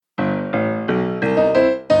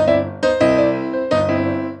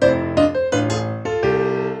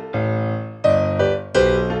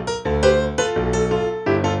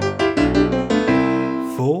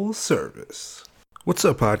service. What's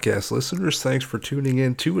up, podcast listeners? Thanks for tuning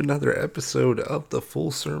in to another episode of the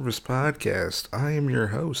Full Service Podcast. I am your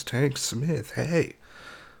host, Hank Smith. Hey,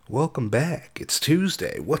 welcome back. It's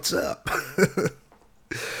Tuesday. What's up?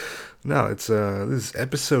 No, it's this is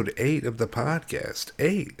episode 8 of the podcast.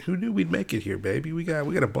 8. Who knew we'd make it here, baby? We got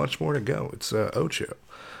a bunch more to go. It's Ocho.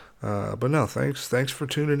 But no, thanks for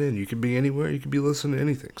tuning in. You can be anywhere. You can be listening to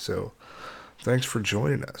anything. So, thanks for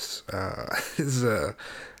joining us.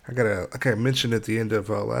 Like I mentioned at the end of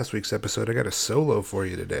last week's episode, I got a solo for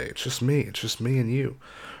you today. It's just me and you.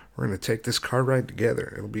 We're gonna take this car ride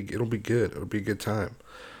together. It'll be good. It'll be a good time.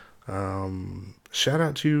 Shout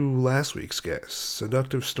out to last week's guest,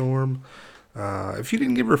 Seductive Storm. If you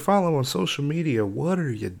didn't give her a follow on social media, what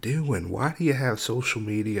are you doing? Why do you have social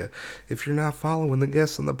media if you're not following the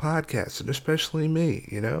guests on the podcast, and especially me?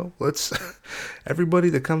 Let's everybody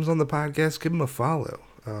that comes on the podcast, give them a follow.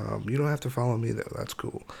 You don't have to follow me though. That's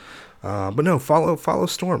cool. But no, follow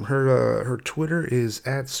Storm. Her Twitter is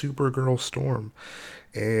 @SupergirlStorm.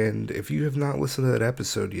 And if you have not listened to that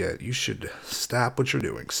episode yet, you should stop what you're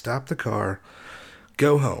doing. Stop the car.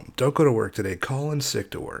 Go home. Don't go to work today. Call in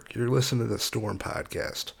sick to work. You're listening to the Storm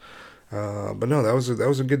podcast. But no, that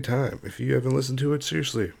was a good time. If you haven't listened to it,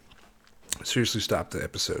 seriously stop the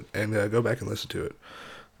episode and go back and listen to it.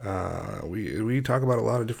 We talk about a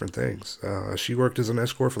lot of different things. She worked as an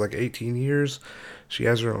escort for like 18 years. She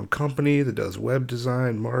has her own company that does web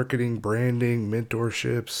design, marketing, branding,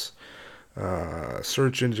 mentorships,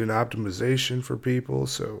 search engine optimization for people.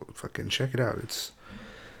 So fucking check it out. It's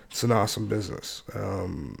an awesome business.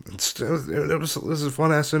 It was a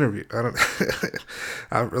fun ass interview.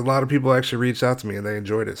 A lot of people actually reached out to me and they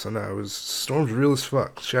enjoyed it. So no, Storm's real as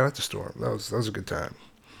fuck. Shout out to Storm. That was a good time.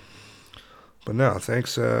 But no,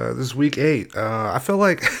 thanks. This is week 8. I feel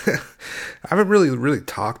like I haven't really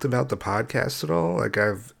talked about the podcast at all. Like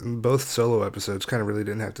both solo episodes kind of really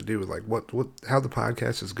didn't have to do with like how the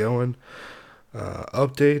podcast is going,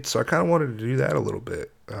 updates. So I kind of wanted to do that a little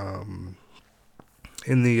bit.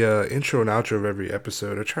 In the intro and outro of every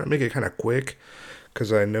episode, I try to make it kind of quick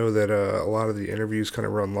because I know that a lot of the interviews kind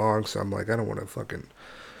of run long. So I'm like, I don't want to fucking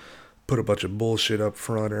put a bunch of bullshit up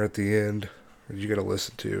front or at the end you gotta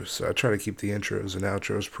listen to. So I try to keep the intros and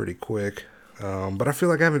outros pretty quick. But I feel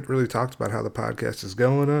like I haven't really talked about how the podcast is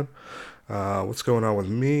going on, what's going on with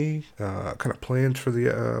me, kind of plans for the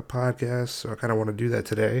podcast. So I kind of want to do that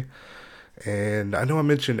today. And I know I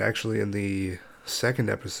mentioned actually in the second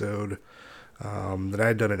episode that I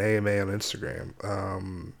had done an AMA on Instagram.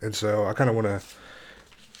 And so I kind of want to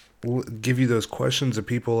give you those questions that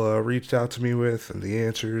people reached out to me with and the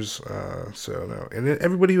answers. So no, and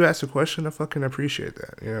everybody who asked a question, I fucking appreciate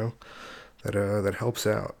that. That helps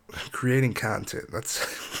out creating content. That's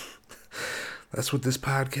what this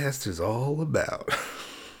podcast is all about.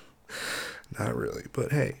 Not really,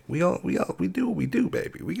 but hey, we do what we do,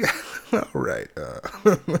 baby. We got all right.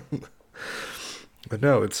 But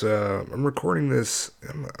no, it's I'm recording this.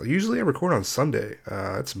 Usually I record on Sunday.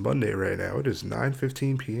 It's Monday right now. It is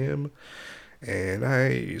 9:15 p.m. And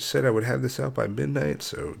I said I would have this out by midnight.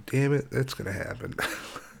 So damn it, that's gonna happen.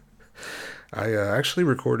 I actually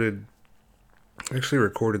recorded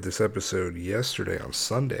this episode yesterday on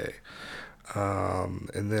Sunday.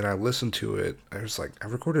 And then I listened to it. I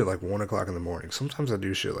recorded at like 1 o'clock in the morning. Sometimes I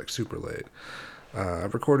do shit like super late. I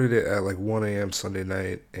recorded it at like 1 a.m. Sunday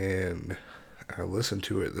night, and I listened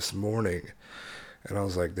to it this morning, and I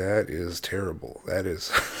was like, that is terrible. That is...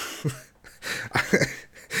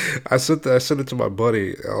 I sent it to my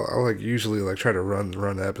buddy. I'll like usually like try to run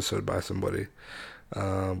the episode by somebody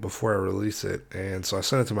before I release it. And so I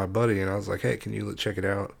sent it to my buddy, and I was like, hey, can you check it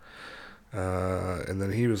out? And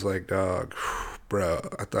then he was like, dog, bro,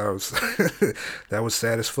 I thought it was that was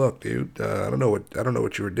sad as fuck, dude. I don't know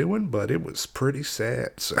what you were doing, but it was pretty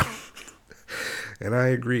sad. So and I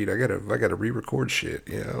agreed. I gotta re-record shit,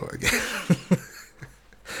 I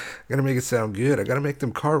gotta make it sound good. I gotta make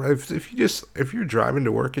them if you're driving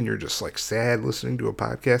to work and you're just like sad listening to a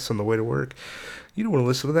podcast on the way to work, you don't want to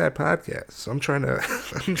listen to that podcast. So I'm trying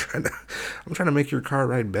to make your car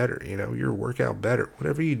ride better, your workout better.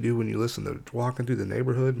 Whatever you do when you listen to walking through the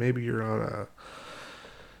neighborhood, maybe you're on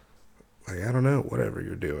I don't know, whatever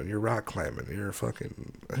you're doing. You're rock climbing. You're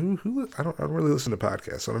fucking I don't really listen to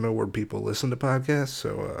podcasts. I don't know where people listen to podcasts.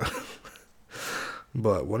 So,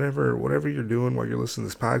 but whatever you're doing while you're listening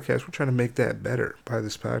to this podcast, we're trying to make that better by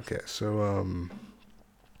this podcast. So,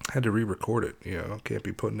 I had to re-record it. Can't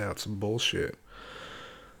be putting out some bullshit.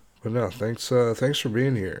 But no, thanks for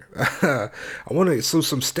being here. I want to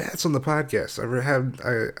some stats on the podcast.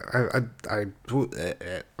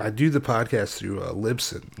 I do the podcast through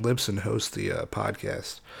Libsyn. Libsyn hosts the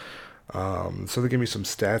podcast. So they give me some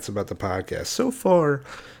stats about the podcast. So far,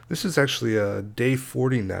 this is actually day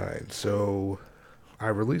 49. So I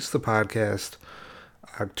released the podcast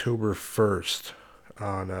October 1st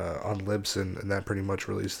on Libsyn, and that pretty much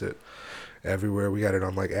released it everywhere. We got it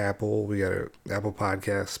on like Apple, we got it Apple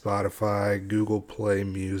Podcasts, Spotify, Google Play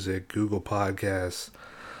Music, Google Podcasts,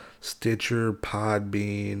 Stitcher,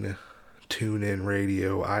 Podbean, TuneIn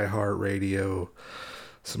Radio, iHeartRadio,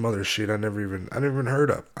 some other shit I never even heard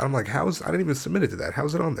of. I'm like, I didn't even submit it to that.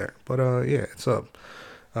 How's it on there? But yeah, it's up.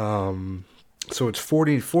 Um, so it's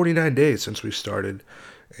 49 days since we started,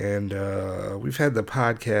 and we've had the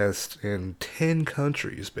podcast in 10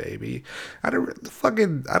 countries, baby. I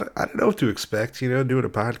don't know what to expect, doing a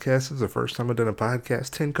podcast. This is the first time I've done a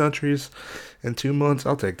podcast. 10 countries in 2 months.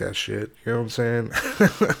 I'll take that shit. You know what I'm saying?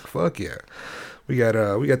 Fuck yeah. We got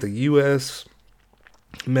the US,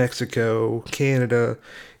 Mexico, Canada,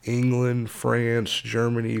 England, France,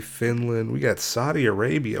 Germany, Finland. We got Saudi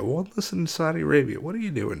Arabia. One listen to Saudi Arabia. What are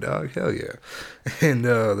you doing, dog? Hell yeah. And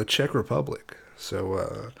the Czech Republic.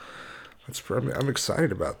 So I'm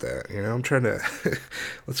excited about that. I'm trying to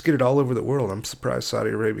let's get it all over the world. I'm surprised Saudi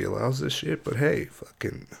Arabia allows this shit, but hey,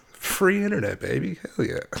 fucking free internet, baby. Hell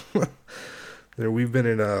yeah. We've been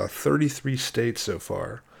in 33 states so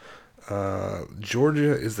far.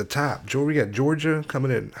 Georgia is the top. We got Georgia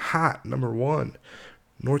coming in hot, #1.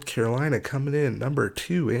 North Carolina coming in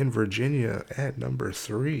 #2, and Virginia at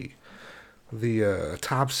 #3. The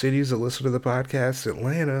top cities that listen to the podcast: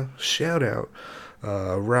 Atlanta, shout out,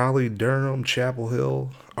 Raleigh, Durham, Chapel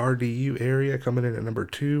Hill, RDU area coming in at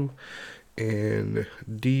 #2, and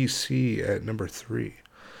DC at #3.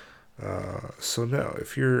 So no,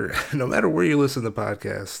 if you're no matter where you listen to the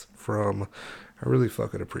podcast from, I really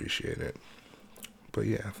fucking appreciate it. But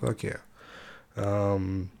yeah, fuck yeah.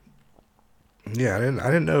 Um, yeah, I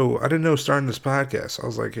didn't know starting this podcast. I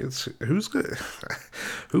was like, who's gonna,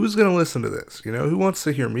 who's gonna listen to this? Who wants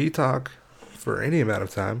to hear me talk for any amount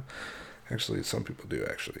of time? Actually, some people do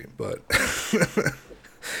actually, but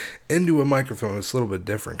into a microphone, it's a little bit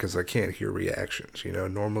different because I can't hear reactions.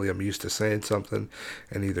 Normally I'm used to saying something,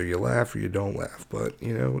 and either you laugh or you don't laugh. But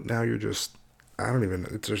now you're just, I don't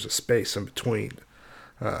even. There's a space in between.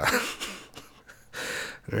 Uh,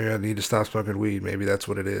 I need to stop smoking weed. Maybe that's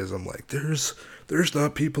what it is. I'm like, there's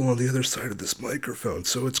not people on the other side of this microphone,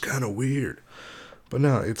 so it's kind of weird. But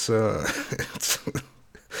no, it's it's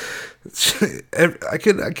I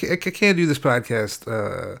can't do this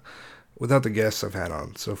podcast without the guests I've had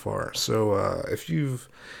on so far. So if you've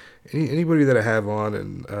anybody that I have on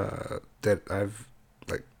and that I've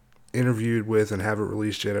like interviewed with and haven't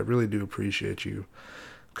released yet, I really do appreciate you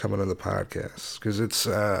coming on the podcast because it's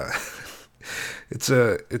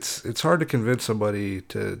hard to convince somebody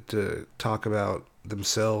to talk about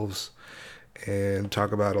themselves and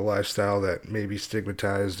talk about a lifestyle that may be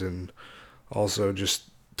stigmatized, and also just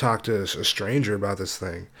talk to a stranger about this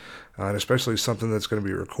thing, and especially something that's going to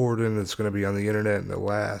be recorded and it's going to be on the internet and it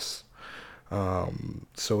lasts.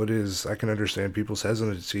 So it is. I can understand people's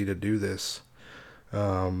hesitancy to do this.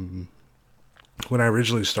 Um, when I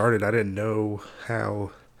originally started, I didn't know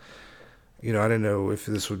how. I didn't know if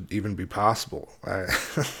this would even be possible. I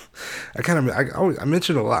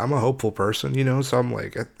mentioned a lot. I'm a hopeful person, so I'm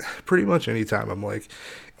like, pretty much anytime I'm like,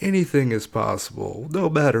 anything is possible, no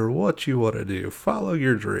matter what you want to do, follow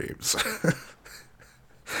your dreams.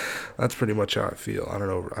 That's pretty much how I feel. I don't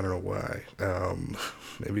know why.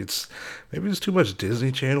 Maybe it's too much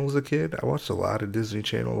Disney Channel as a kid. I watched a lot of Disney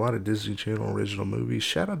Channel, a lot of Disney Channel original movies.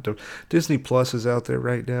 Shout out to Disney Plus is out there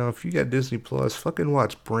right now. If you got Disney Plus, fucking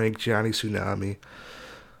watch Brink, Johnny Tsunami,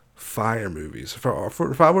 fire movies. If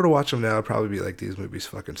I were to watch them now, I'd probably be like, these movies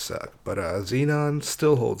fucking suck. But Xenon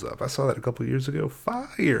still holds up. I saw that a couple years ago.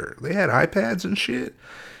 Fire. They had iPads and shit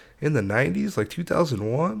in the 90s, like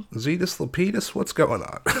 2001. Zetus Lapidus, what's going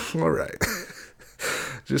on? All right.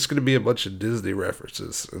 Just going to be a bunch of Disney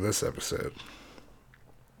references in this episode.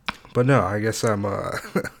 But no, I guess I'm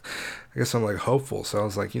like hopeful. So I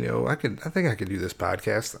was like, I think I could do this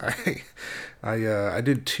podcast. I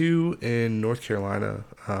did 2 in North Carolina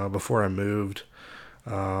before I moved.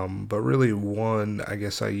 But really one, I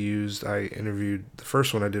guess I interviewed, the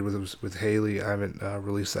first one I did was with Haley. I haven't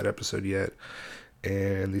released that episode yet.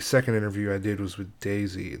 And the second interview I did was with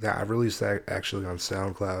Daisy. That I released that actually on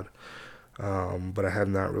SoundCloud, but I have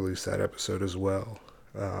not released that episode as well.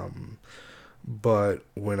 But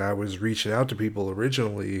when I was reaching out to people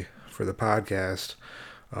originally for the podcast,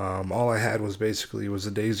 all I had was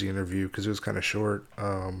a Daisy interview because it was kind of short.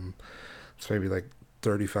 It's maybe like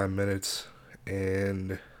 35 minutes,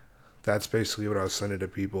 and that's basically what I was sending to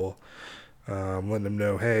people, letting them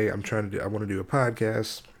know, hey, I want to do a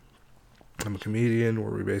podcast. I'm a comedian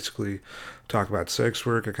where we basically talk about sex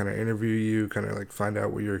work. I kind of interview you, kind of like find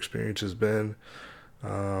out what your experience has been.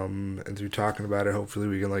 And through talking about it, hopefully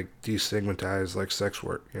we can like destigmatize like sex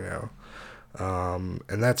work, you know.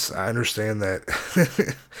 And that's, I understand that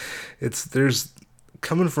there's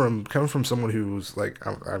coming from someone who's like,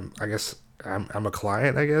 I guess I'm a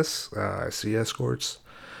client, I guess. I see escorts.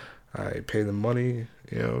 I pay them money,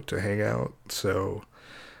 you know, to hang out. So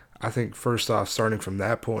I think first off, starting from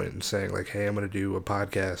that point and saying like, hey, I'm going to do a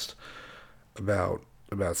podcast about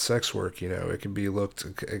sex work, you know, it could be looked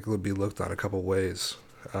on a couple ways.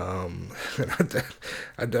 And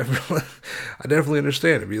I definitely I definitely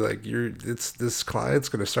understand. It'd be like it's this client's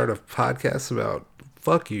gonna start a podcast about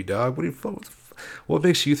fuck you, dog. What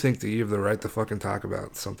makes you think that you have the right to fucking talk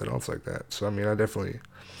about something else like that? So I mean, I definitely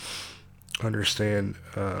understand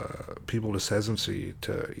people's hesitancy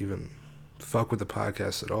to even fuck with the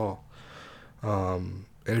podcast at all. And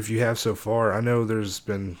if you have so far, I know there's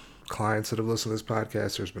been clients that have listened to this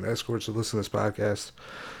podcast. There's been escorts that listen to this podcast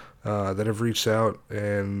that have reached out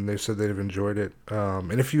and they've said they've enjoyed it.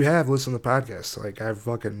 And if you have listened to the podcast, like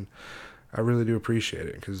I really do appreciate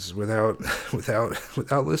it because without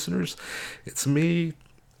listeners, it's me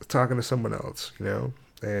talking to someone else, you know.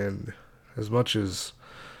 And as much as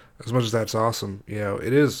that's awesome, you know,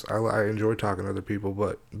 it is. I enjoy talking to other people,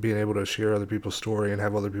 but being able to share other people's story and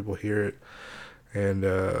have other people hear it and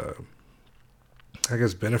I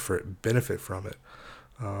guess benefit from it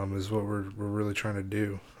is what we're really trying to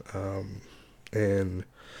do. And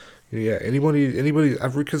yeah, anybody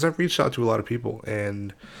I've reached out to a lot of people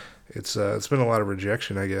and it's been a lot of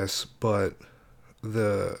rejection, I guess, but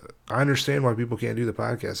I understand why people can't do the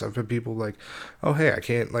podcast. I've had people like, oh hey, I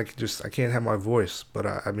can't have my voice, but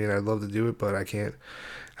I mean I'd love to do it, but I can't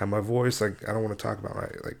have my voice. Like I don't want to talk about my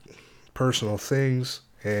like personal things,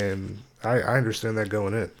 and I understand that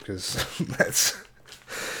going in because that's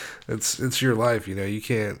it's your life, you know. You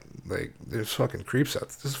can't like there's fucking creeps out.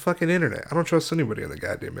 There's fucking internet. I don't trust anybody on the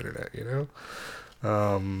goddamn internet, you know.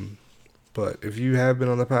 But if you have been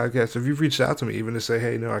on the podcast, if you've reached out to me even to say,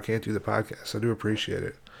 hey, no, I can't do the podcast, I do appreciate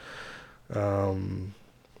it.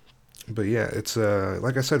 But yeah, it's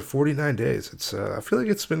like I said, 49 days. It's I feel like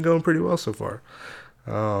it's been going pretty well so far.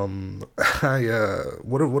 I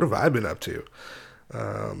what have I been up to?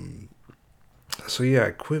 So yeah,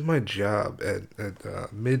 I quit my job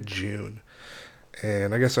at mid June,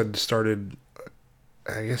 and I guess I started.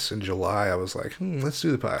 I guess in July I was like, let's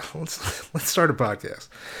do the pod. Let's start a podcast.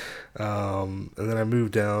 And then I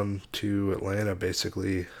moved down to Atlanta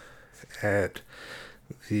basically at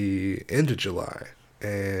the end of July,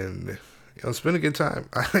 and you know it's been a good time.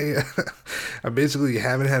 I basically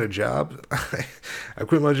haven't had a job. I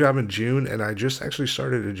quit my job in June, and I just actually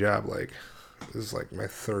started a job like this is like my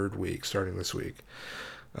third week starting this week.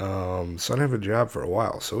 So I didn't have a job for a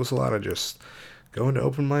while, so it was a lot of just going to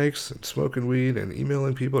open mics and smoking weed and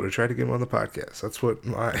emailing people to try to get them on the podcast. That's what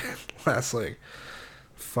my last like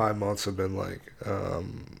 5 months have been like.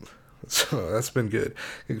 So that's been good.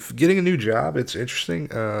 Getting a new job, it's interesting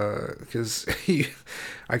because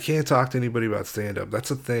I can't talk to anybody about stand up. That's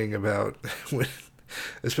the thing about when,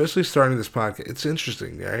 especially starting this podcast. It's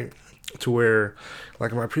interesting, right? To where,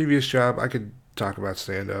 like in my previous job, I could talk about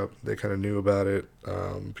stand up. They kind of knew about it.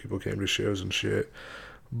 People came to shows and shit.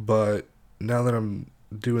 But now that I'm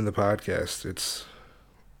doing the podcast,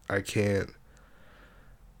 I can't.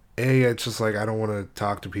 It's just like I don't want to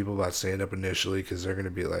talk to people about stand up initially because they're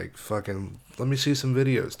gonna be like, "Fucking, let me see some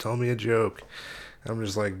videos. Tell me a joke." I'm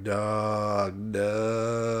just like, dog,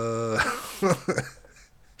 duh.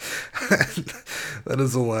 That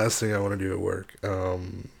is the last thing I want to do at work.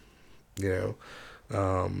 You know,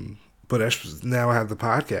 but now I have the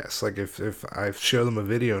podcast. Like if I show them a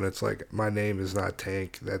video and it's like my name is not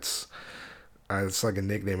Tank, it's like a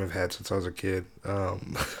nickname I've had since I was a kid.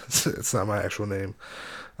 It's not my actual name.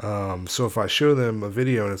 So if I show them a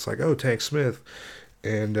video and it's like, oh, Tank Smith,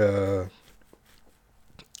 and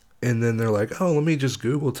then they're like, oh, let me just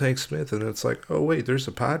Google Tank Smith, and it's like, oh wait, there's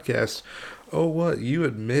a podcast. Oh, what, you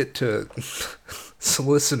admit to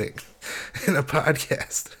soliciting in a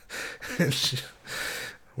podcast?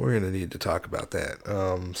 We're gonna need to talk about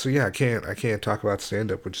that. So yeah, I can't talk about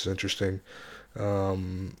stand up, which is interesting.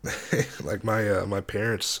 Like my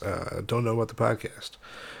parents don't know about the podcast.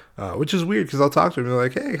 Which is weird because I'll talk to them and they're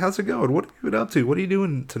like, hey, how's it going? What have you been up to? What are you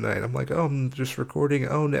doing tonight? I'm like, oh, I'm just recording.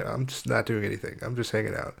 Oh, no, I'm just not doing anything. I'm just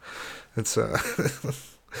hanging out. It's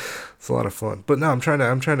it's a lot of fun. But no, I'm trying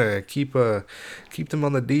to keep them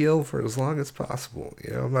on the deal for as long as possible.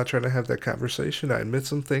 You know, I'm not trying to have that conversation. I admit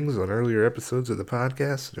some things on earlier episodes of the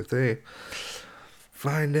podcast. And if they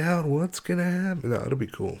find out what's gonna happen. No, it'll be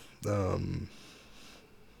cool.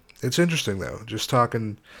 It's interesting though. Just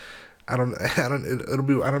talking. I don't. I don't. It'll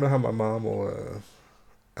be. I don't know how my mom will.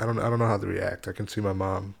 I don't know how to react. I can see my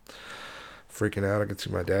mom freaking out. I can see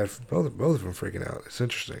my dad. Both of them freaking out. It's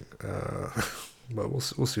interesting. But we'll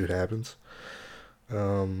see what happens.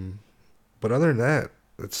 Um, but other than that,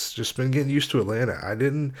 it's just been getting used to Atlanta. I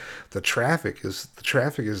didn't. The traffic is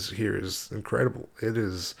here is incredible. It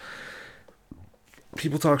is.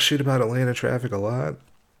 People talk shit about Atlanta traffic a lot,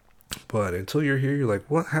 but until you're here, you're like,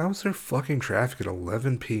 what? How is there fucking traffic at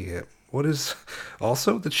 11 p.m.? What is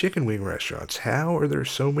also the chicken wing restaurants? How are there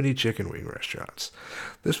so many chicken wing restaurants?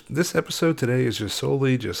 This episode today is just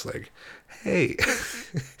solely just like, hey,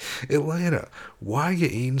 Atlanta, why are you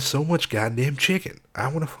eating so much goddamn chicken? I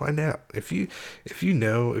want to find out. If you're listening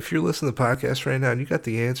to the podcast right now and you got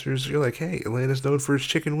the answers, you're like, hey, Atlanta's known for its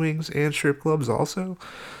chicken wings and strip clubs also.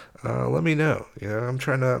 Let me know. You know, I'm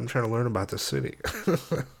trying to learn about the city.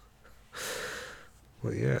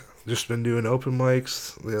 Well, yeah, just been doing open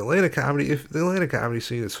mics. The Atlanta comedy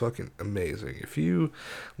scene is fucking amazing. If you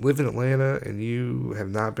live in Atlanta and you have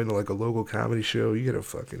not been to like a local comedy show, you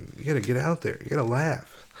gotta get out there. You gotta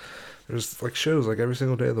laugh. There's like shows like every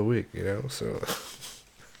single day of the week, you know. So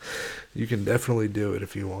you can definitely do it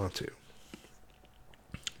if you want to.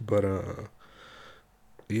 But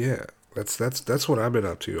yeah, that's what I've been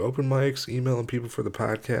up to. Open mics, emailing people for the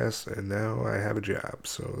podcast, and now I have a job.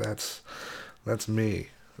 So that's me.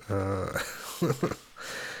 Uh,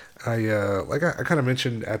 I kind of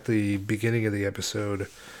mentioned at the beginning of the episode,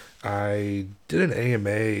 I did an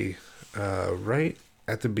AMA right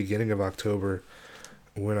at the beginning of October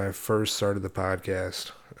when I first started the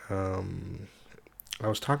podcast. Um, I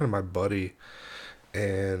was talking to my buddy,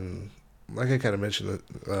 and like I kind of mentioned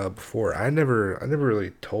before, I never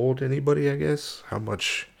really told anybody, I guess, how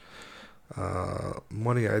much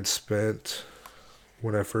money I'd spent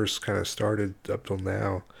when I first kind of started up till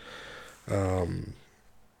now. Um,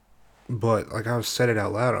 but like I was said it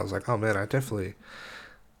out loud. I was like, oh man, I definitely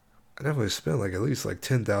spent like at least like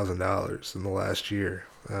 $10,000 in the last year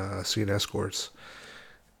seeing escorts,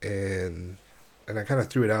 and I kind of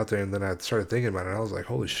threw it out there, and then I started thinking about it. And I was like,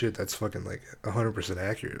 holy shit, that's fucking like 100%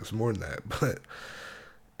 accurate. It's more than that, but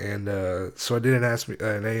and so I did an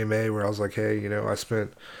AMA where I was like, hey, you know, I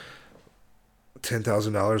spent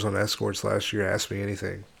 $10,000 on escorts last year. Ask me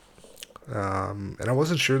anything, and I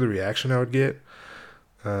wasn't sure the reaction I would get.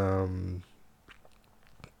 Um,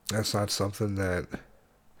 that's not something that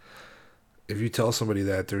if you tell somebody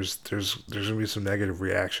that there's gonna be some negative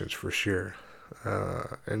reactions for sure,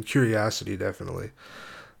 and curiosity definitely.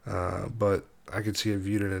 But I could see it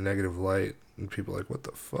viewed in a negative light, and people like, what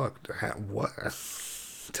the fuck? What?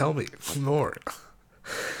 Tell me more.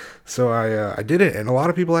 So I did it, and a lot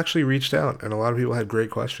of people actually reached out, and a lot of people had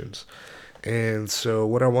great questions. And so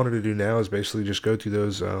what I wanted to do now is basically just go through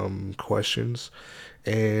those questions.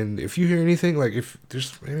 And if you hear anything, like if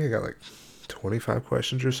there's maybe I got like 25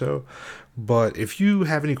 questions or so, but if you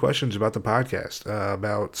have any questions about the podcast,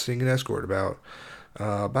 about seeing an escort, about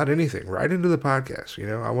anything, write into the podcast. You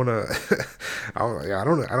know, I want to. I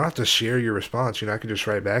don't have to share your response. You know, I can just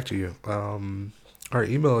write back to you. Our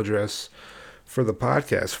email address for the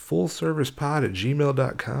podcast,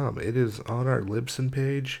 fullservicepod@gmail.com. It is on our Libsyn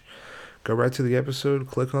page. Go right to the episode,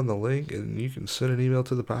 click on the link, and you can send an email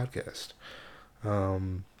to the podcast.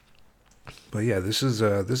 Um, but yeah, this is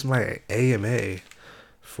my AMA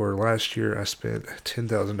for last year. I spent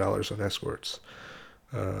 $10,000 on escorts.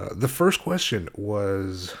 The first question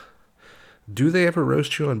was, do they ever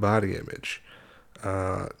roast you on body image?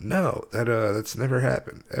 No, that's never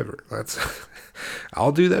happened ever. That's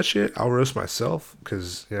I'll do that shit. I'll roast myself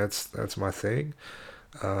because yeah, that's my thing.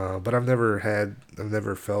 But I've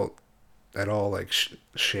never felt at all like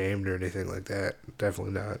shamed or anything like that.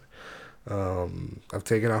 Definitely not. I've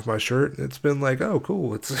taken off my shirt and it's been like, oh,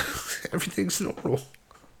 cool. It's everything's normal.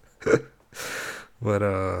 But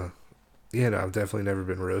yeah, no, I've definitely never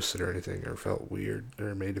been roasted or anything or felt weird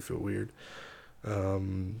or made to feel weird.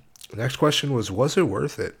 Next question was it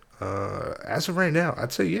worth it? As of right now,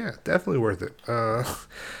 I'd say yeah, definitely worth it.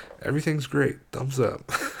 Everything's great. Thumbs up.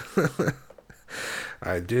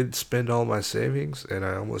 I did spend all my savings and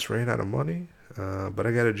I almost ran out of money, but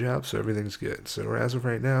I got a job, so everything's good. So as of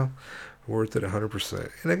right now, worth it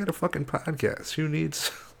 100%. And I got a fucking podcast. Who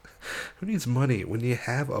needs money when you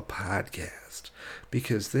have a podcast?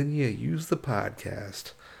 Because then you use the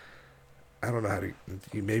podcast. I don't know how to.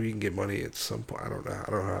 Maybe you can get money at some point. I don't know. I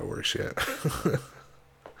don't know how it works yet.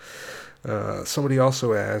 Somebody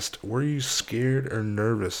also asked, "Were you scared or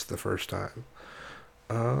nervous the first time?"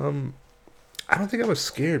 Um, I don't think I was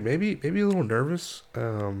scared. Maybe a little nervous.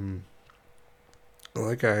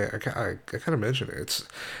 Like I kind of mentioned it.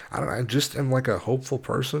 I don't. I just am like a hopeful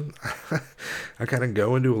person. I kind of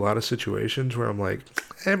go into a lot of situations where I'm like,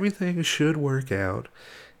 everything should work out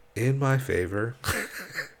in my favor.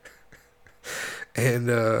 And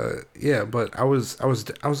yeah, but I was a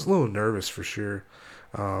little nervous for sure,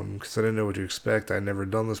 because I didn't know what to expect. I'd never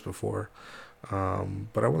done this before,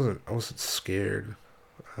 but I wasn't scared.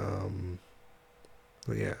 Um,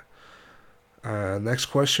 but yeah. Next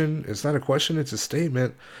question. It's not a question. It's a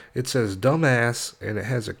statement. It says "dumbass" and it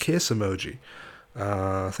has a kiss emoji.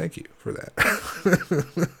 Thank you for that.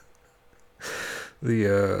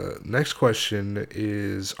 The next question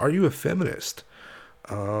is: Are you a feminist?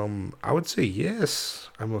 I would say yes.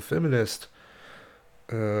 I'm a feminist.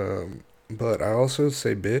 But I also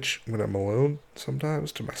say bitch when I'm alone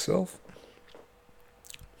sometimes to myself.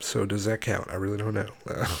 So does that count? I really don't know.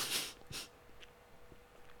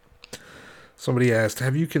 Somebody asked,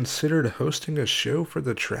 "Have you considered hosting a show for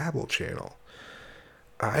the Travel Channel?"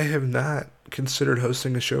 I have not considered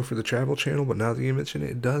hosting a show for the Travel Channel, but now that you mention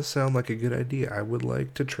it, it does sound like a good idea. I would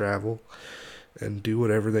like to travel and do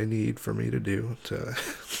whatever they need for me to do. To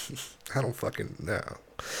I don't fucking know.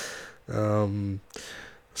 Um,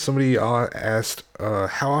 Somebody asked,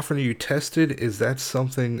 "How often are you tested?" Is that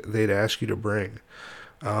something they'd ask you to bring?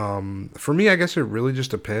 For me, I guess it really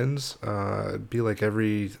just depends. It'd be like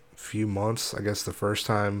every few months. I guess the first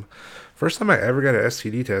time I ever got an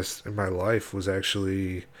STD test in my life was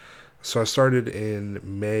actually, so I started in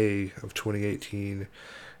May of 2018,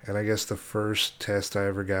 and I guess the first test I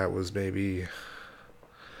ever got was maybe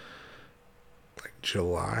like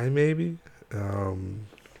July, maybe. Um,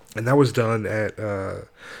 and that was done at, I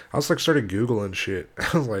was like started Googling shit.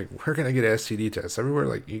 I was like, where can I get STD tests? Everywhere,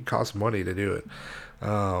 like, it costs money to do it.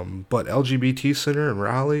 But LGBT Center in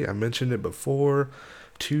Raleigh, I mentioned it before.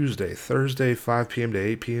 Tuesday, Thursday, 5 p.m. to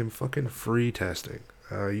 8 p.m. Fucking free testing.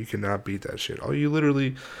 You cannot beat that shit. All you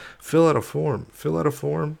literally fill out a form. Fill out a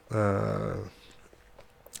form.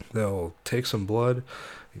 They'll take some blood.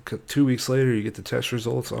 2 weeks later, you get the test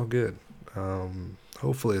results. All good.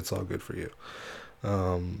 Hopefully, it's all good for you.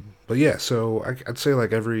 But yeah, so I'd say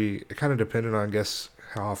like it kind of depended on, I guess,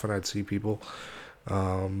 how often I'd see people.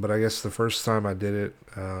 But I guess the first time I did it,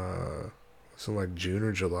 was in like June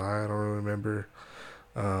or July. I don't really remember.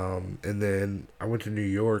 And then I went to New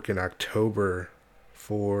York in October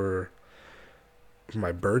for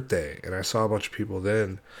my birthday, and I saw a bunch of people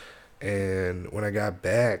then. And when I got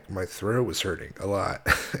back, my throat was hurting a lot.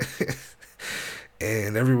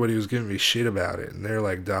 And everybody was giving me shit about it. And they're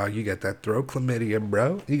like, "Dog, you got that throat chlamydia,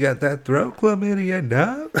 bro. You got that throat chlamydia,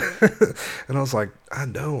 dog." And I was like, "I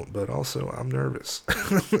don't, but also I'm nervous."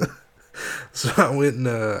 So I went and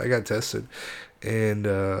I got tested. And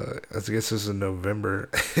I guess this is in November.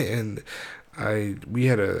 And we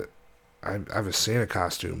had I have a Santa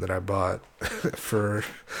costume that I bought for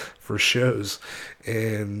shows,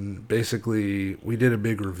 and basically we did a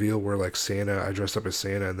big reveal where like Santa, I dressed up as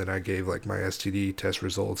Santa, and then I gave like my STD test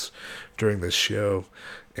results during this show,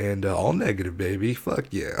 and all negative, baby. Fuck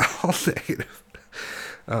yeah, all negative.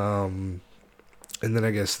 Um, and then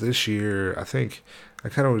I guess this year, I think I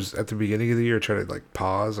kind of was at the beginning of the year trying to like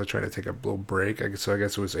pause. I tried to take a little break. So I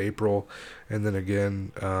guess it was April, and then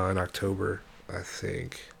again in October, I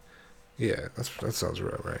think. Yeah, that sounds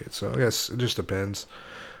about right. So I guess it just depends.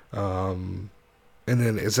 Um, and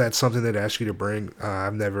then is that something that ask you to bring?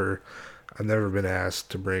 I've never been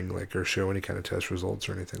asked to bring like or show any kind of test results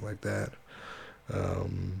or anything like that.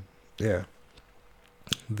 Um, yeah.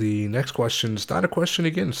 The next question's not a question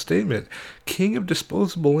again. Statement: King of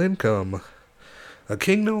disposable income. A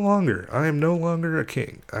king no longer. I am no longer a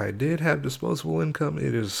king. I did have disposable income.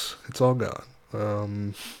 It's all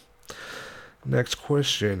gone. Next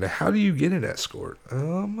question. How do you get an escort?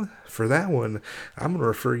 For that one, I'm gonna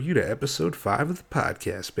refer you to episode 5 of the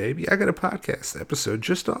podcast, baby. I got a podcast episode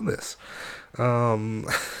just on this. Um,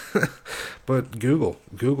 but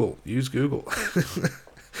use Google.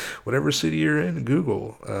 Whatever city you're in,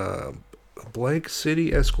 Google. Blank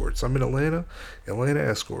city escorts. I'm in Atlanta. Atlanta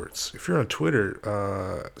escorts. If you're on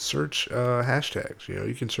Twitter, search hashtags.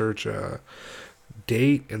 You can search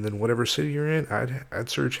date and then whatever city you're in. I'd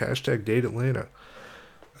search hashtag date Atlanta.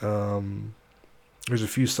 Um, there's a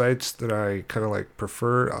few sites that I kind of like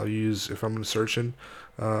prefer. I'll use if I'm searching.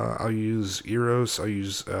 I'll use Eros. I'll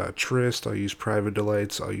use Trist. I'll use Private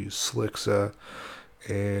Delights. I'll use Slixa.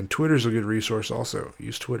 And Twitter's a good resource also.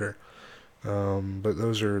 Use Twitter. But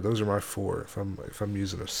those are my four if I'm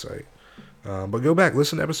using a site. But go back,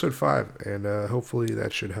 listen to episode 5, and hopefully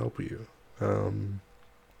that should help you. Um,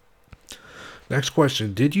 Next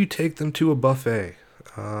question. Did you take them to a buffet?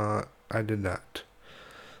 I did not.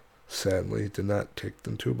 Sadly, did not take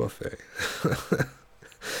them to a buffet.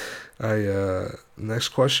 Next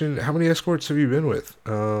question. How many escorts have you been with?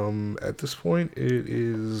 At this point, it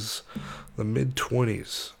is the mid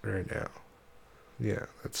 20s right now. Yeah,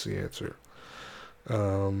 that's the answer.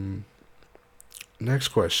 Um, Next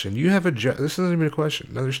question. You have a job. This isn't even a question.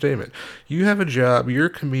 Another statement. You have a job. You're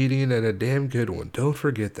a comedian and a damn good one. Don't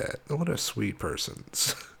forget that. What a sweet person.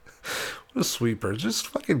 What a sweet person. Just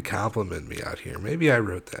fucking compliment me out here. Maybe I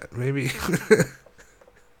wrote that. Maybe.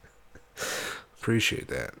 Appreciate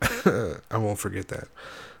that. I won't forget that.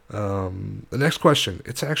 The next question.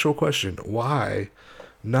 It's an actual question. Why?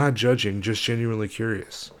 Not judging, just genuinely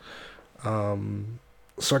curious.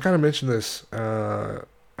 So I kind of mentioned this.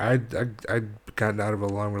 I'd gotten out of a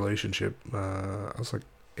long relationship. I was like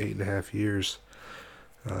 8.5 years,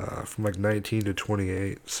 from like 19 to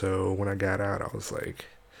 28. So when I got out, I was like,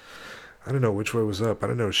 I didn't know which way was up. I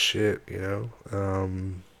didn't know shit, you know.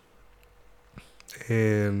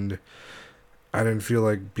 And I didn't feel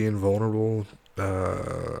like being vulnerable.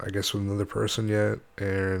 I guess with another person yet,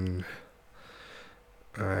 and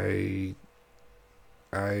I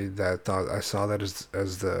that thought I saw that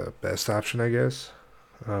as the best option, I guess.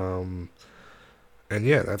 Um, and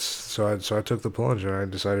yeah, that's so I took the plunge and I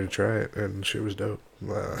decided to try it, and shit was dope.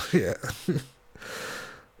 Yeah.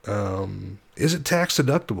 Is it tax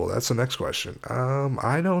deductible? That's the next question.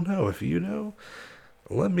 I don't know. If you know,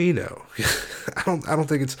 let me know. I don't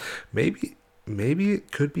think it's maybe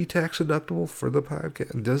it could be tax deductible for the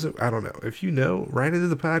podcast. Does it? I don't know. If you know, write into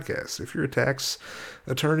the podcast. If you're a tax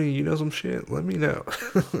attorney, you know some shit. Let me know.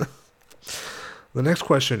 The next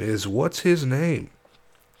question is, what's his name?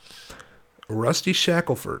 Rusty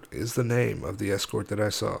Shackelford is the name of the escort that I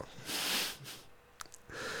saw.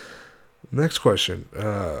 Next question.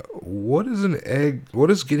 What is an egg? What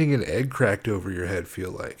does getting an egg cracked over your head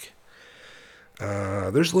feel like?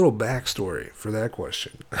 There's a little backstory for that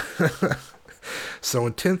question. So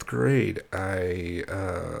in 10th grade, I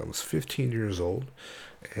was 15 years old,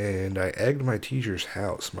 and I egged my teacher's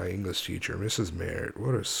house, my English teacher, Mrs. Merritt.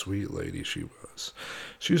 What a sweet lady she was.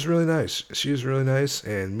 She was really nice. She was really nice,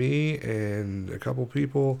 and me and a couple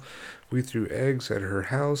people, we threw eggs at her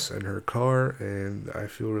house and her car, and I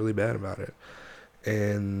feel really bad about it.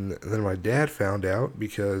 And then my dad found out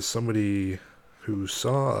because somebody who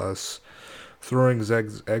saw us throwing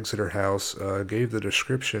eggs at her house gave the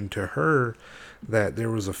description to her that there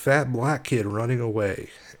was a fat black kid running away.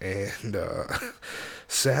 And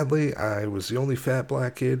sadly, I was the only fat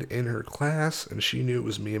black kid in her class, and she knew it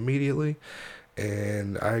was me immediately.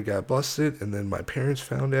 And I got busted, and then my parents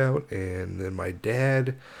found out, and then my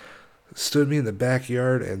dad stood me in the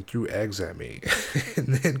backyard and threw eggs at me, and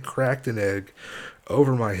then cracked an egg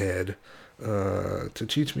over my head to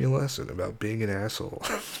teach me a lesson about being an asshole.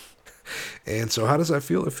 And so, how does that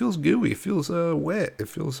feel? It feels gooey. It feels wet. It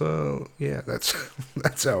feels yeah. That's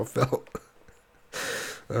that's how it felt.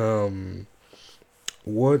 Um,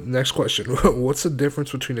 what next question? What's the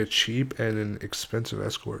difference between a cheap and an expensive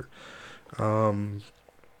escort? Um,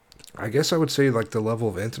 I guess I would say like the level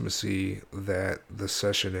of intimacy that the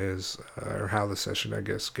session is, or how the session I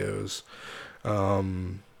guess goes.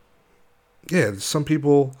 Um, yeah, some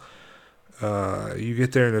people you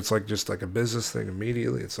get there and it's like just like a business thing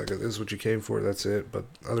immediately. It's like this is what you came for. That's it. But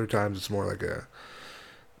other times it's more like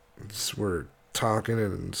we're talking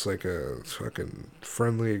and it's like a fucking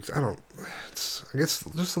friendly. I don't. It's I guess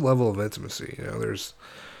just the level of intimacy. You know, there's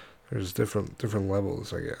different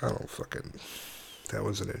levels. I don't fucking. That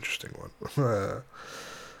was an interesting one.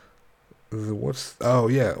 What's oh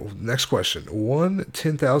yeah, next question. One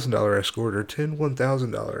 $10,000 escort or 10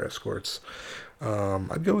 $1,000 escorts.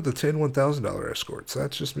 I'd go with the 10 $1,000 escorts.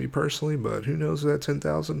 That's just me personally, but who knows that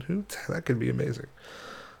 10,000? Who that could be amazing.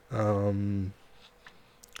 Um,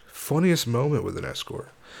 Funniest moment with an escort.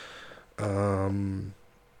 Um,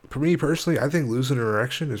 for me personally, I think losing an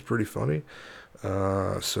erection is pretty funny.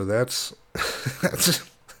 So that's that's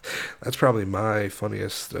that's probably my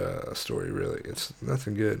funniest story. Really, it's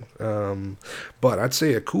nothing good. But I'd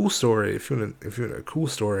say a cool story. If you want a cool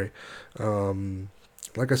story, um,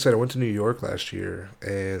 like I said, I went to New York last year,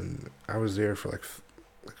 and I was there for like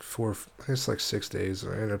four, I guess like 6 days.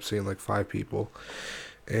 And I ended up seeing like five people.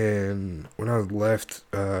 And when I left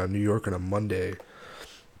New York on a Monday,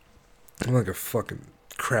 I'm like a fucking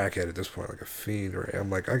crackhead at this point, like a fiend. Right? I'm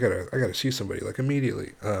like, I gotta see somebody like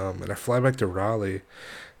immediately. And I fly back to Raleigh,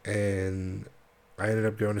 and I ended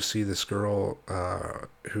up going to see this girl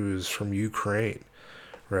who's from Ukraine,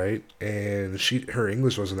 right? And her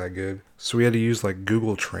English wasn't that good, so we had to use like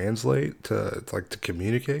Google Translate to like to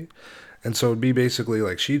communicate. And so it'd be basically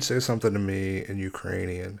like she'd say something to me in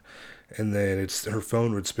Ukrainian, and then it's her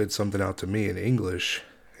phone would spit something out to me in English,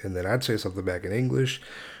 and then I'd say something back in English,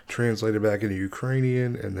 translate it back into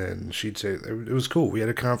Ukrainian, and then she'd say it was cool. We had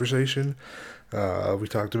a conversation. We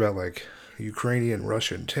talked about like Ukrainian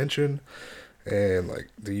Russian tension and like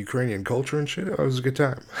the Ukrainian culture and shit. It was a good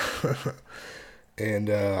time. And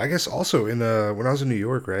I guess also in when I was in New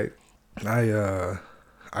York, right? I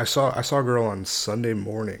I saw a girl on Sunday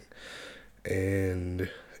morning, and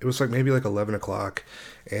it was like maybe like 11 o'clock,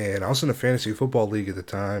 and I was in a fantasy football league at the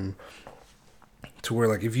time, to where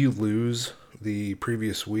like if you lose the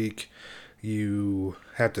previous week, you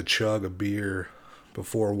have to chug a beer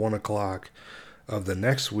before 1 o'clock of the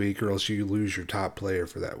next week, or else you lose your top player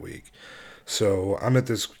for that week. So I'm at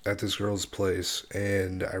this girl's place,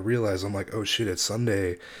 and I realize I'm like, oh shit, it's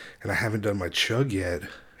Sunday, and I haven't done my chug yet.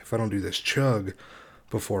 If I don't do this chug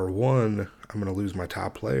before 1, I'm gonna lose my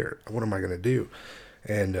top player. What am I gonna do?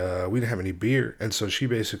 And we didn't have any beer, and so she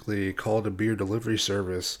basically called a beer delivery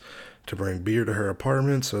service to bring beer to her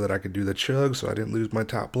apartment so that I could do the chug, so I didn't lose my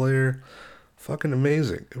top player. Fucking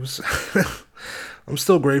amazing. It was. I'm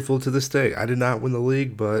still grateful to this day. I did not win the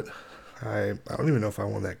league, but I don't even know if I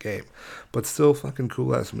won that game. But still, fucking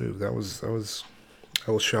cool ass move. That was.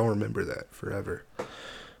 I will shall remember that forever.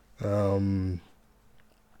 Um,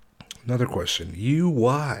 Another question.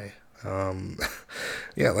 Why? Um,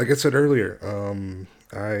 yeah, like I said earlier,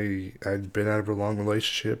 I'd been out of a long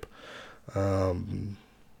relationship. Um,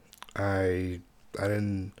 I I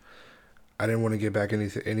didn't I didn't want to get back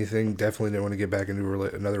anything. Definitely didn't want to get back into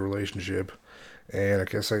another relationship, and I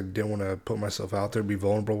guess I didn't want to put myself out there, be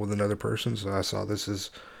vulnerable with another person. So I saw this as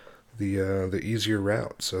the easier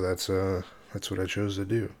route. So that's what I chose to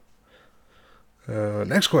do.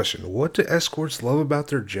 Next question: what do escorts love about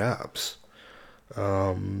their jobs?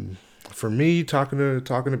 For me, talking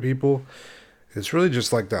to people, it's really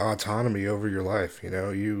just like the autonomy over your life.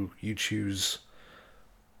 You choose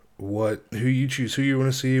who you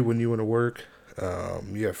want to see when you want to work.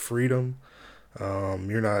 You have freedom.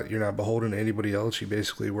 You're not beholden to anybody else. You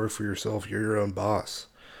basically work for yourself. You're your own boss.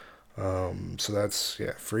 So that's,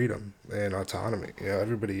 yeah, freedom and autonomy.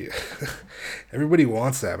 Everybody everybody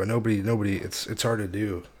wants that, but nobody. It's hard to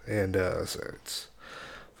do, and so it's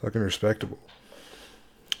fucking respectable.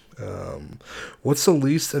 Um, what's the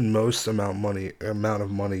least and most amount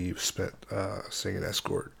of money you've spent singing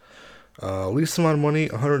escort? Least amount of money,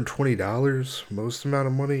 $120. Most amount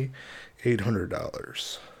of money,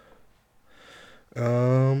 $800.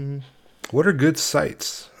 Um, what are good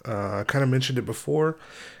sites? I kind of mentioned it before.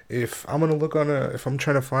 If I'm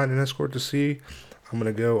trying to find an escort to see, I'm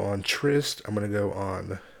gonna go on Trist. I'm gonna go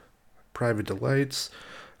on Private Delights.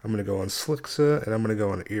 I'm gonna go on Slixa, and I'm gonna go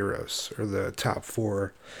on Eros, or the top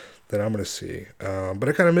four that I'm gonna see. But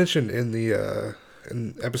I kind of mentioned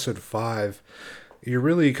in episode 5, you're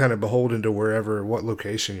really kind of beholden to what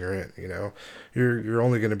location you're in. You're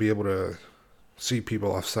only going to be able to see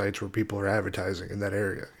people off sites where people are advertising in that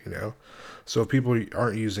area. So if people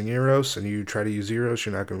aren't using Eros and you try to use Eros,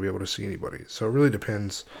 you're not going to be able to see anybody. So it really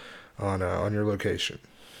depends on your location.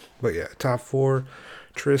 But yeah, top four: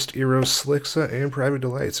 Trist, Eros, Slixa, and Private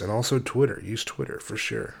Delights, and also Twitter. Use Twitter for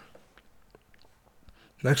sure.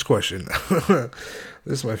 Next question.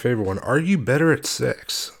 This is my favorite one. Are you better at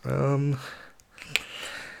sex? Who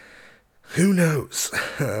knows?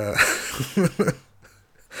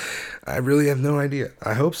 I really have no idea.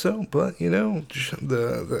 I hope so, but the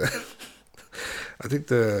I think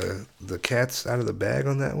the cat's out of the bag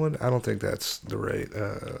on that one. I don't think that's the right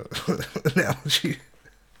analogy.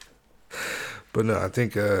 But no, I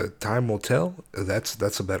think time will tell.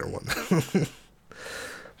 That's a better one.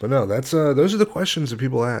 But no, that's those are the questions that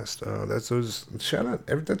people asked. That's those shout out.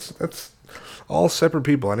 That's all separate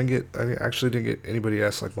people. I actually didn't get anybody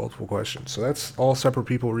asked like multiple questions. So that's all separate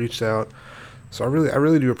people reached out. So I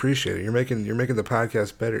really do appreciate it. You're making the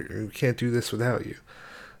podcast better. You can't do this without you.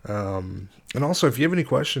 And also, if you have any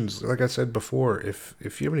questions, like I said before, if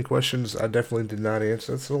you have any questions, I definitely did not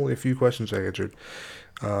answer. That's only a few questions I answered.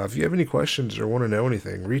 If you have any questions or want to know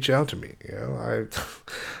anything, reach out to me.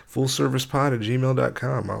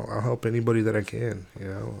 fullservicepod@gmail.com. I'll help anybody that I can.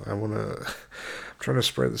 I want to. I'm trying to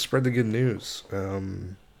spread the good news.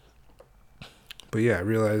 But yeah, I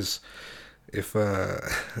realize if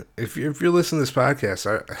if you're listening to this podcast,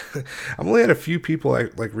 I've only had a few people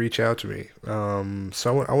like reach out to me.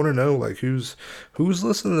 So I want to know like who's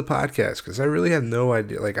listening to the podcast, because I really have no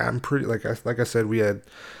idea. Like I'm pretty like I said, we had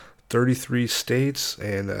 33 states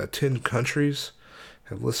and 10 countries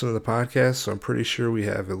have listened to the podcast, so I'm pretty sure we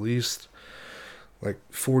have at least like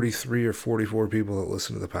 43 or 44 people that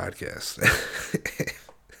listen to the podcast.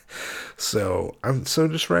 So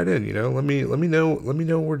just write in, let me know what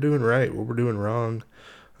we're doing right, what we're doing wrong,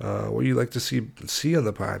 what you like to see on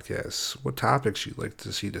the podcast, what topics you'd like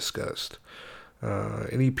to see discussed,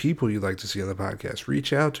 any people you'd like to see on the podcast.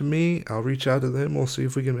 Reach out to me. I'll reach out to them. We'll see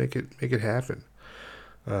if we can make it happen.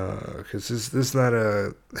 Because this is not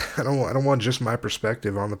a I don't want just my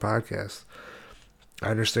perspective on the podcast. I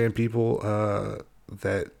understand people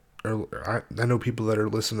that I know people that are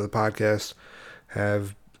listening to the podcast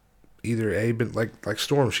have either been like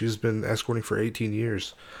Storm. She's been escorting for 18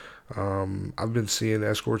 years. I've been seeing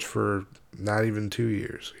escorts for not even 2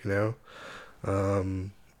 years.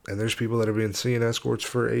 And there's people that have been seeing escorts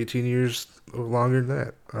for 18 years or longer than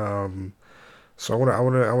that. So I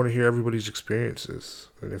want to hear everybody's experiences.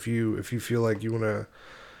 And if you feel like you want to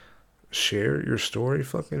share your story,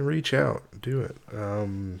 fucking reach out, do it.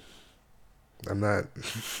 I'm not,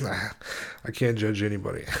 I can't judge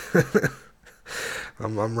anybody.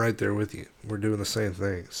 I'm right there with you. We're doing the same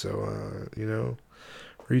thing. So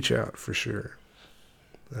reach out for sure.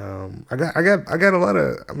 I got a lot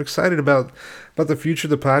of. I'm excited about the future of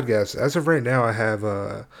the podcast. As of right now, I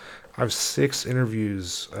have 6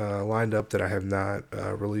 interviews lined up that I have not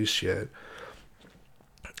released yet,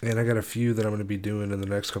 and I got a few that I'm going to be doing in the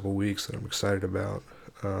next couple of weeks that I'm excited about.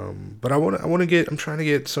 But I'm trying to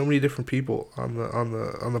get so many different people on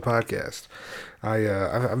the podcast.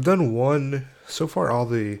 I've done one so far. All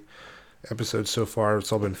the episodes so far,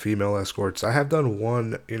 it's all been female escorts. I have done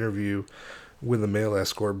one interview with a male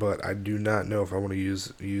escort, but I do not know if I want to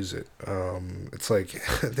use it. It's like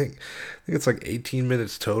I think it's like 18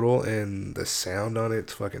 minutes total, and the sound on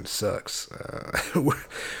it fucking sucks.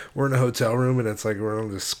 We're in a hotel room, and it's like we're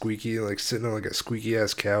on this sitting on like a squeaky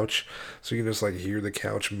ass couch, so you can just like hear the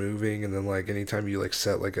couch moving, and then like anytime you like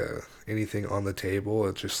set like anything on the table,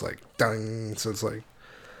 it's just like dang. So it's like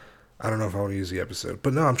I don't know if I want to use the episode,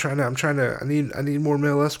 but no, I need more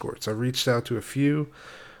male escorts. I've reached out to a few.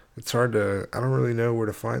 It's hard to. I don't really know where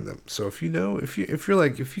to find them. So if you got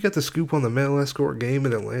the scoop on the male escort game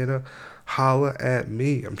in Atlanta, holla at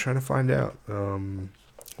me. I'm trying to find out. Want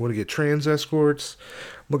to get trans escorts?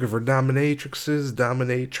 I'm looking for dominatrixes,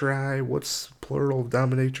 dominatri. What's plural of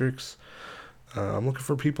dominatrix? I'm looking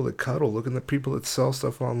for people that cuddle. Looking at people that sell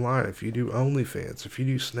stuff online. If you do OnlyFans, if you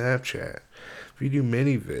do Snapchat, if you do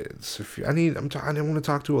mini vids, I want to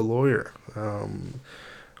talk to a lawyer.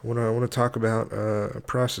 I want to talk about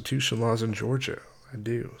prostitution laws in Georgia. I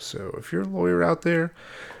do. So if you're a lawyer out there,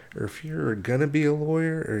 or if you're gonna be a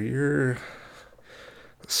lawyer, or you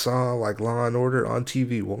saw like Law and Order on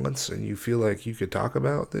TV once, and you feel like you could talk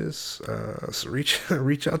about this, so reach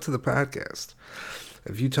out to the podcast.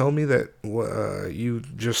 If you tell me that you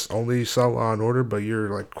just only saw Law and Order, but you're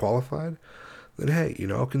like qualified, then hey,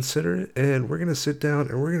 I'll consider it, and we're gonna sit down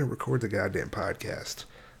and we're gonna record the goddamn podcast.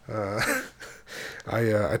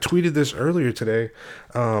 I tweeted this earlier today.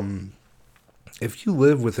 If you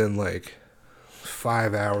live within like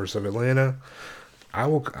 5 hours of Atlanta, I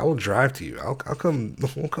will drive to you. I'll come.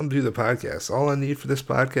 We'll come do the podcast. All I need for this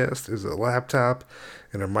podcast is a laptop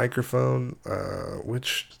and a microphone,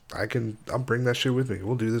 which I'll bring that shit with me.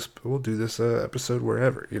 We'll do this. Episode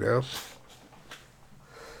wherever.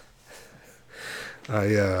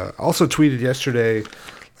 I also tweeted yesterday.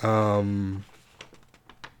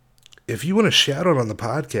 If you want to shout out on the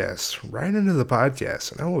podcast, write into the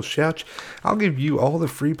podcast, and I will shout. I'll give you all the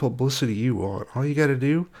free publicity you want. All you got to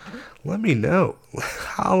do, let me know.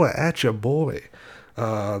 Holla at your boy.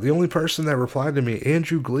 The only person that replied to me,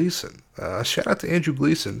 Andrew Gleason. Shout out to Andrew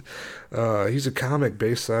Gleason. He's a comic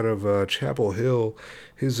based out of Chapel Hill.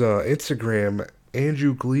 His Instagram,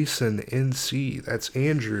 Andrew Gleason NC. That's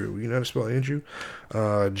Andrew. You know how to spell Andrew?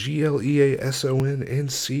 GLEASON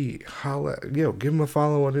NC. Holla, give him a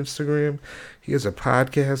follow on Instagram. He has a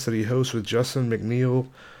podcast that he hosts with Justin McNeil.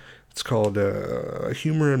 It's called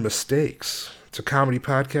Humor and Mistakes. It's a comedy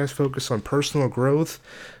podcast focused on personal growth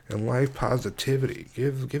and life positivity.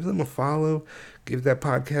 Give them a follow. Give that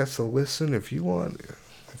podcast a listen. If you want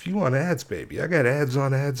ads, baby, I got ads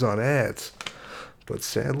on ads on ads. But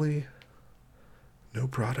sadly, no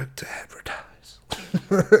product to advertise.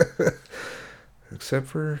 Except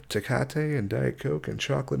for Tecate and Diet Coke and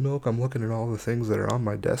chocolate milk. I'm looking at all the things that are on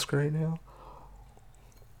my desk right now.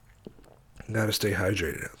 Gotta stay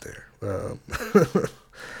hydrated out there.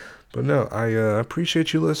 But no, I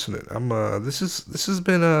appreciate you listening. This has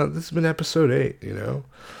been episode 8. I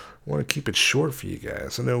want to keep it short for you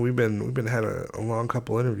guys. I know we've been had a long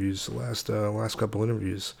couple interviews, the last couple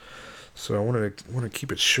interviews. So I want to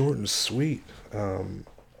keep it short and sweet.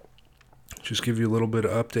 Just give you a little bit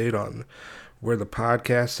of update on where the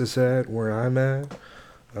podcast is at, where I'm at.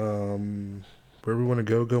 where we want to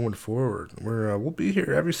go going forward. We'll be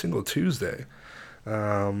here every single Tuesday.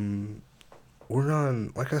 Um, we're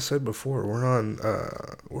on, like I said before, we're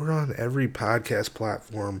on every podcast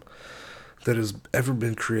platform that has ever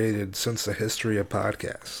been created since the history of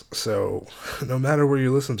podcasts. So no matter where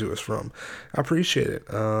you listen to us from, I appreciate it.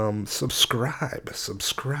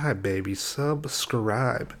 Subscribe, baby,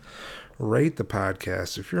 subscribe. Rate the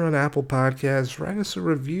podcast. If you're on Apple Podcasts, write us a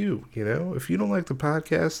review. If you don't like the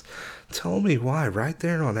podcast, tell me why. Right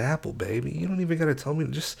there on Apple, baby. You don't even got to tell me.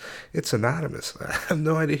 Just it's anonymous. I have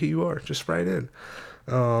no idea who you are. Just write in.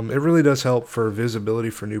 It really does help for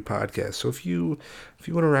visibility for new podcasts. So if you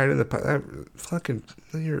want to write in fucking,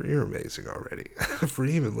 you're amazing already for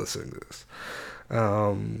even listening to this.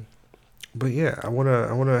 But yeah, I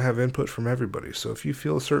wanna have input from everybody. So if you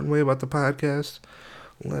feel a certain way about the podcast,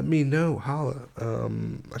 let me know. Holla.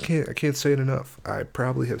 I can't say it enough. I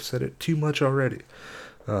probably have said it too much already.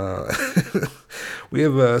 Uh, we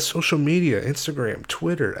have social media: Instagram,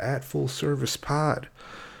 Twitter @FullServicePod.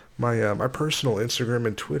 My personal Instagram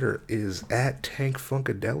and Twitter is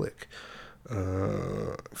 @TankFunkadelic.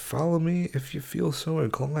 Follow me if you feel so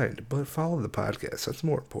inclined, but follow the podcast. That's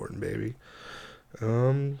more important, baby.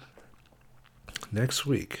 Um, Next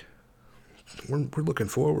week, we're looking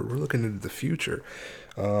forward. We're looking into the future.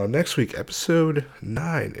 Next week, episode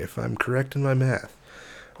 9, if I'm correct in my math.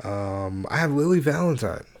 I have Lily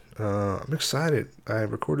Valentine. I'm excited. I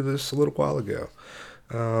recorded this a little while ago.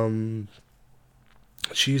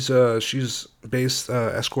 She's based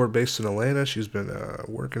escort based in Atlanta. She's been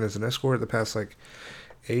working as an escort the past like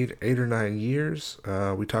eight or 9 years.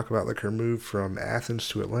 We talk about like her move from Athens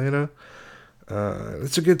to Atlanta.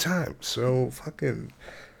 It's a good time. So fucking,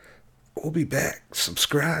 we'll be back.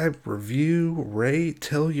 Subscribe, review, rate,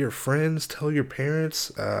 tell your friends, tell your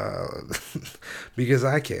parents. Because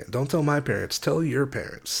I can't. Don't tell my parents. Tell your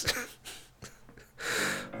parents.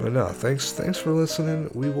 But no, thanks for listening.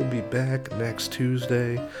 We will be back next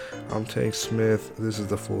Tuesday. I'm Tank Smith. This is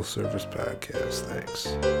the Full Service Podcast. Thanks.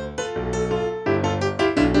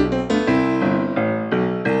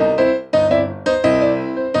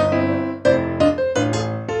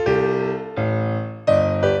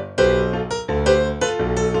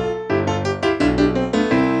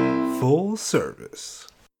 Full Service.